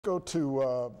Go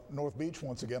to North Beach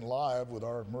once again live with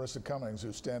our Marissa Cummings,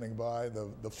 who's standing by.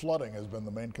 The flooding has been the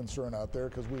main concern out there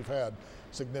because we've had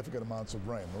significant amounts of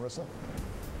rain. Marissa?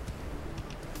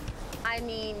 I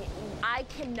mean, I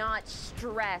cannot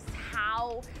stress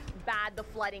how bad the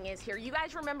flooding is here. You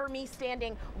guys remember me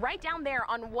standing right down there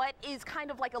on what is kind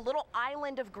of like a little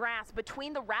island of grass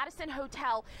between the Radisson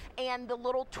Hotel and the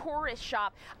little tourist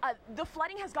shop. The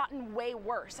flooding has gotten way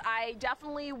worse. I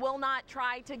definitely will not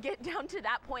try to get down to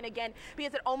that point again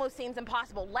because it almost seems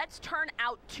impossible. Let's turn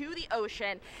out to the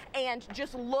ocean and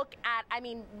just look at, I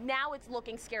mean, now it's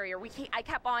looking scarier. I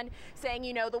kept on saying,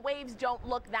 you know, the waves don't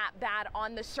look that bad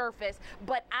on the surface,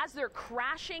 but as they're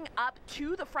crashing up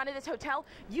to the front of this hotel,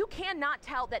 you cannot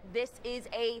tell that this is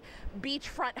a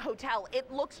beachfront hotel.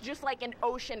 It looks just like an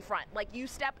ocean front. Like you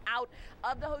step out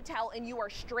of the hotel and you are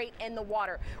straight in the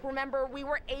water. Remember, we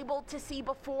were able to see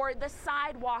before the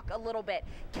sidewalk a little bit.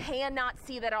 Cannot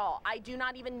see that at all. I do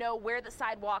not even know where the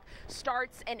sidewalk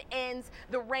starts and ends.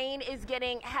 The rain is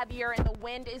getting heavier and the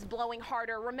wind is blowing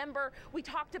harder. Remember, we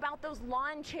talked about those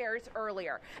lawn chairs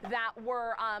earlier that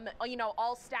were, you know,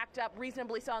 all stacked up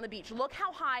reasonably so on the beach. Look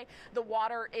how high the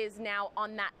water is now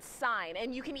on that sign,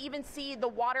 and you can even see the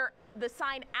water, the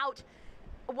sign out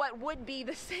what would be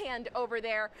the sand over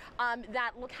there.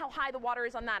 That look how high the water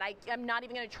is on that. I'm not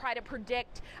even going to try to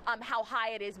predict how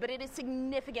high it is, but it is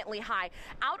significantly high.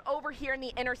 Out over here in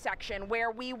the intersection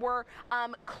where we were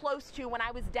close to when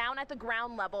I was down at the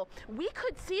ground level, we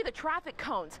could see the traffic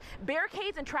cones.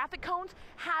 Barricades and traffic cones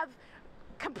have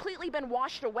completely been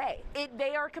washed away.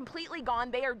 They are completely gone.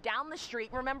 They are down the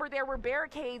street. Remember, there were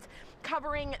barricades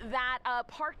covering that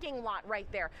parking lot right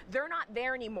there. They're not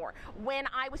there anymore. When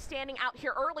I was standing out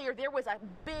here earlier, there was a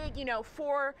big, you know,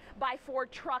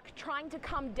 4x4 truck trying to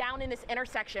come down in this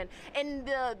intersection, and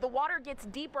the water gets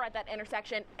deeper at that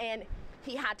intersection, and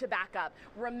he had to back up.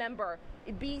 Remember,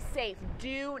 be safe.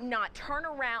 Do not turn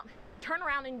around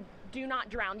and do not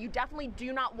drown. You definitely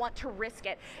do not want to risk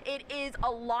it. It is a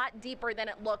lot deeper than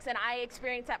it looks, and I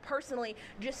experienced that personally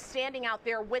just standing out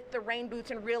there with the rain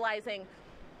boots and realizing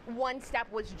one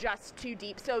step was just too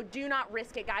deep. So do not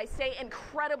risk it, guys. Stay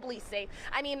incredibly safe.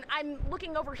 I mean, I'm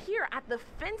looking over here at the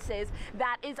fences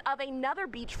that is of another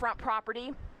beachfront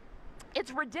property.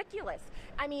 It's ridiculous.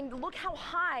 I mean, look how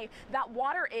high that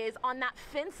water is on that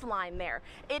fence line there.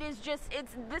 It is just,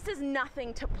 this is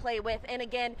nothing to play with. And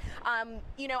again,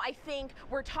 you know, I think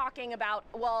we're talking about,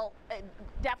 well,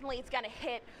 definitely it's gonna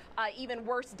hit even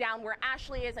worse down where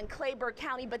Ashley is in Clayburgh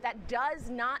County, but that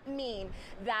does not mean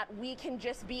that we can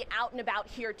just be out and about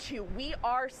here too. We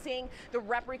are seeing the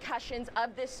repercussions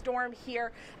of this storm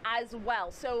here as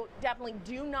well. So definitely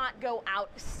do not go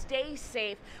out, stay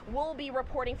safe. We'll be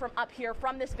reporting from up here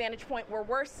from this vantage point where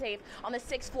we're safe on the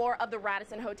 6th floor of the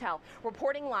Radisson Hotel.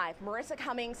 Reporting live, Marissa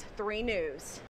Cummings, 3 News.